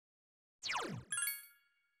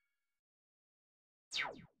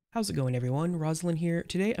How's it going, everyone? Rosalind here.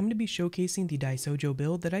 Today I'm going to be showcasing the Daisoujou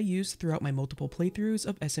build that I used throughout my multiple playthroughs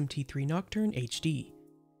of SMT III Nocturne HD.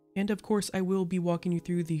 And of course I will be walking you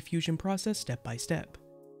through the fusion process step by step.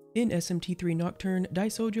 In SMT III Nocturne,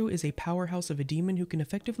 Daisoujou is a powerhouse of a demon who can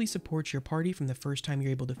effectively support your party from the first time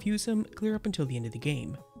you're able to fuse him clear up until the end of the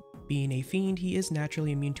game. Being a fiend, he is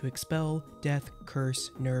naturally immune to expel, death,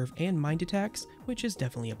 curse, nerve, and mind attacks, which is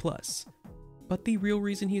definitely a plus. But the real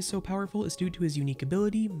reason he is so powerful is due to his unique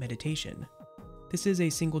ability, Meditation. This is a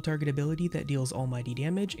single target ability that deals almighty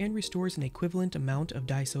damage and restores an equivalent amount of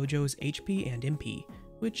Daisoujou's HP and MP,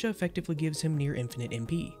 which effectively gives him near infinite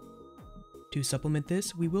MP. To supplement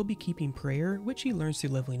this, we will be keeping Prayer, which he learns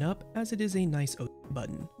through leveling up, as it is a nice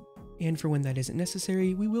button. And for when that isn't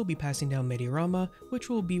necessary, we will be passing down Mediarama, which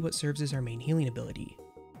will be what serves as our main healing ability.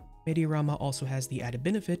 Mediarama also has the added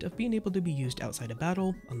benefit of being able to be used outside of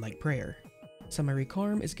battle, unlike Prayer. Summary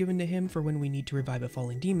Calm is given to him for when we need to revive a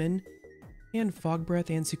fallen demon, and Fog Breath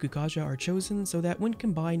and Tsukukaja are chosen so that when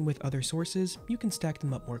combined with other sources, you can stack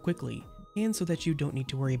them up more quickly, and so that you don't need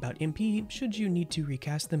to worry about MP should you need to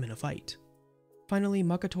recast them in a fight. Finally,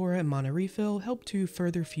 Makatora and Mana Refill help to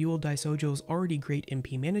further fuel Daisoujou's already great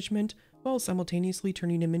MP management, while simultaneously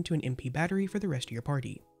turning him into an MP battery for the rest of your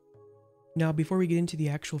party. Now, before we get into the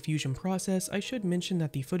actual fusion process, I should mention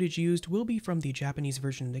that the footage used will be from the Japanese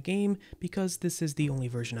version of the game, because this is the only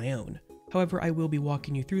version I own. However, I will be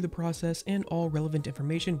walking you through the process, and all relevant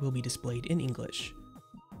information will be displayed in English.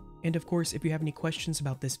 And of course, if you have any questions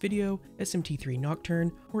about this video, SMT III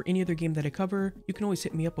Nocturne, or any other game that I cover, you can always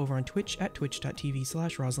hit me up over on Twitch at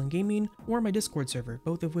twitch.tv/RosalindGaming, or my Discord server,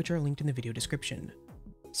 both of which are linked in the video description.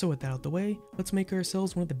 So with that out the way, let's make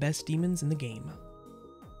ourselves one of the best demons in the game.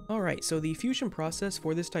 Alright, so the fusion process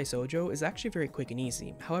for this Daisoujou is actually very quick and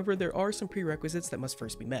easy. However, there are some prerequisites that must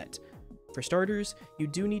first be met. For starters, you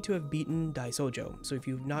do need to have beaten Daisoujou, so if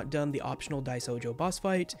you've not done the optional Daisoujou boss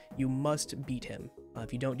fight, you must beat him.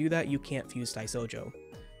 If you don't do that, you can't fuse Daisoujou.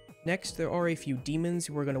 Next, there are a few demons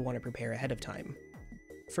you are going to want to prepare ahead of time.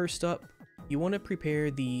 First up, you want to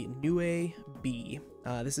prepare the Nue B.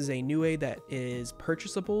 This is a Nue that is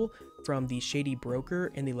purchasable from the Shady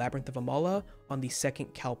Broker in the Labyrinth of Amala on the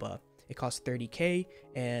second Kalpa. It costs 30k,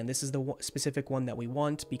 and this is the specific one that we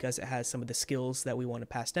want because it has some of the skills that we want to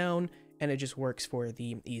pass down, and it just works for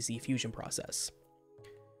the easy fusion process.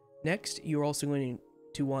 Next, you're also going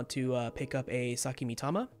to want to pick up a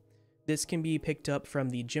Sakimitama. This can be picked up from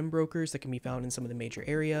the gym brokers that can be found in some of the major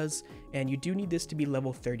areas, and you do need this to be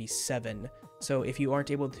level 37. So if you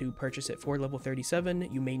aren't able to purchase it for level 37,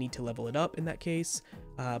 you may need to level it up in that case,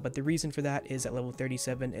 but the reason for that is at level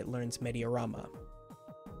 37 it learns Mediarama.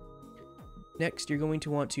 Next, you're going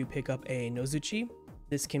to want to pick up a Nozuchi.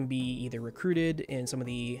 This can be either recruited in some of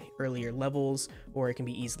the earlier levels, or it can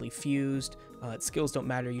be easily fused. Skills don't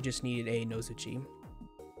matter, you just need a Nozuchi.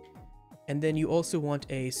 And then you also want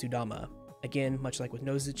a Sudama. Again, much like with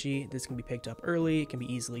Nozuchi, this can be picked up early, it can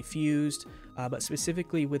be easily fused, but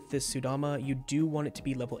specifically with this Sudama, you do want it to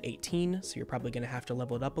be level 18, so you're probably going to have to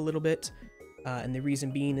level it up a little bit. And the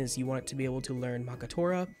reason being is you want it to be able to learn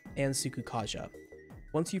Makatora and Tsukukaja.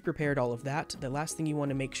 Once you've prepared all of that, the last thing you want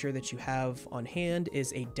to make sure that you have on hand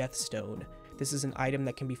is a Death Stone. This is an item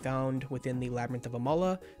that can be found within the Labyrinth of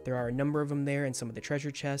Amala. There are a number of them there in some of the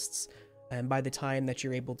treasure chests, and by the time that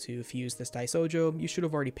you're able to fuse this Daisoujou, you should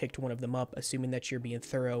have already picked one of them up, assuming that you're being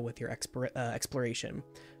thorough with your exploration.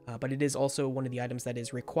 But it is also one of the items that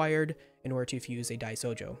is required in order to fuse a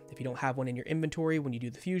Daisoujou. If you don't have one in your inventory when you do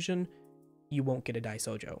the fusion, you won't get a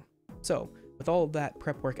Daisoujou. So, with all of that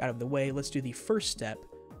prep work out of the way, let's do the first step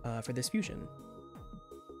for this fusion.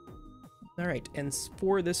 Alright, and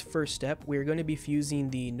for this first step, we're going to be fusing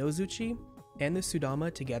the Nozuchi and the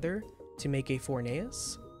Sudama together to make a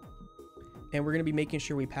Forneus. And we're going to be making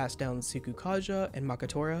sure we pass down Tsukukaja and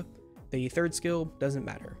Makatora. The third skill doesn't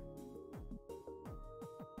matter.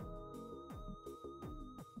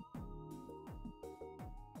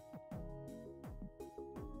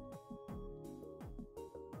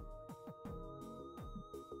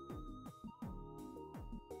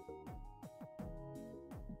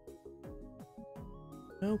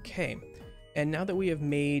 Okay, and now that we have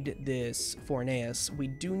made this Forneus, we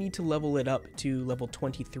do need to level it up to level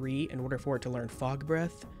 23 in order for it to learn Fog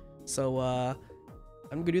Breath. So I'm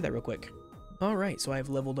gonna do that real quick. Alright, so I've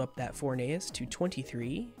leveled up that Forneus to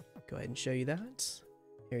 23. Go ahead and show you that.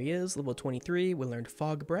 Here he is, level 23, we learned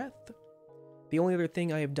Fog Breath. The only other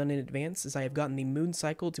thing I have done in advance is I have gotten the moon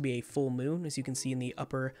cycle to be a full moon, as you can see in the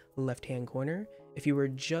upper left-hand corner. If you were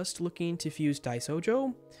just looking to fuse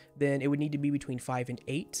Daisoujou, then it would need to be between 5 and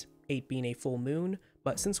 8, 8 being a full moon,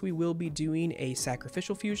 but since we will be doing a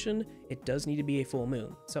sacrificial fusion, it does need to be a full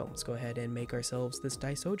moon. So let's go ahead and make ourselves this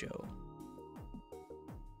Daisoujou.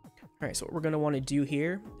 Alright, so what we're going to want to do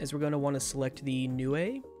here is we're going to want to select the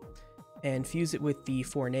Nue and fuse it with the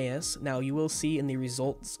Forneus. Now you will see in the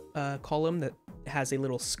results column that has a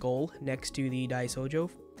little skull next to the Daisoujou.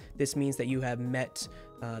 This means that you have met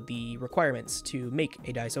the requirements to make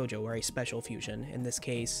a Daisoujou or a special fusion. In this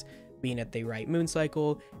case, being at the right moon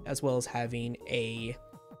cycle, as well as having a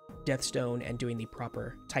Death Stone and doing the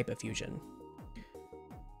proper type of fusion.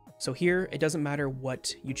 So here, it doesn't matter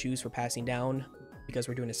what you choose for passing down because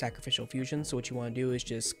we're doing a sacrificial fusion. So what you want to do is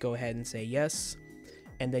just go ahead and say yes,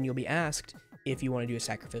 and then you'll be asked if you want to do a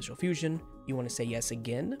sacrificial fusion. You want to say yes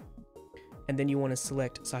again, and then you want to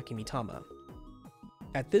select Sakimitama.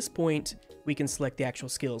 At this point, we can select the actual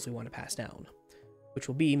skills we want to pass down, which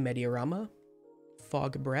will be Mediarama,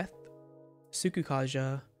 Fog Breath,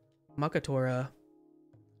 Sukukaja, Makatora,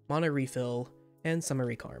 Mana Refill, and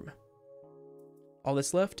Summary Charm. All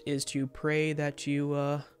that's left is to pray that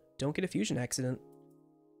you don't get a fusion accident.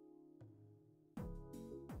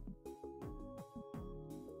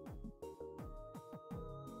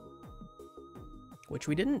 Which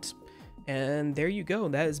we didn't. And there you go,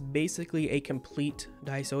 that is basically a complete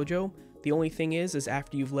Daisoujou. The only thing is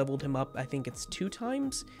after you've leveled him up, I think it's 2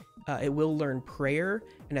 times, it will learn Prayer,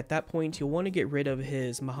 and at that point you'll want to get rid of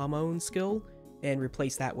his Mahamon skill and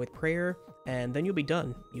replace that with Prayer, and then you'll be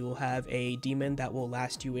done. You will have a demon that will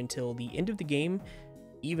last you until the end of the game.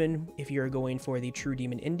 Even if you're going for the true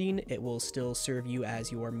demon ending, it will still serve you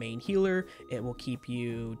as your main healer. It will keep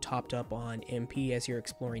you topped up on MP as you're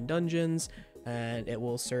exploring dungeons, and it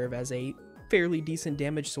will serve as a fairly decent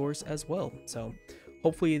damage source as well. So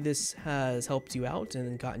hopefully this has helped you out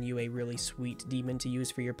and gotten you a really sweet demon to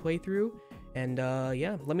use for your playthrough. And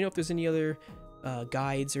yeah, let me know if there's any other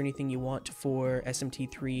guides or anything you want for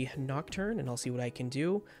SMT III Nocturne, and I'll see what I can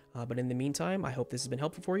do. But in the meantime, I hope this has been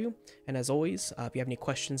helpful for you. And as always, if you have any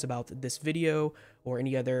questions about this video or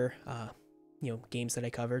any other games that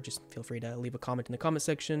I cover, just feel free to leave a comment in the comment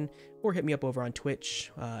section or hit me up over on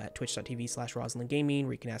Twitch at twitch.tv/RoslinGaming,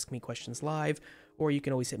 where you can ask me questions live, or you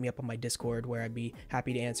can always hit me up on my Discord, where I'd be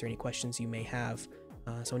happy to answer any questions you may have.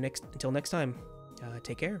 So until next time,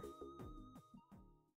 take care.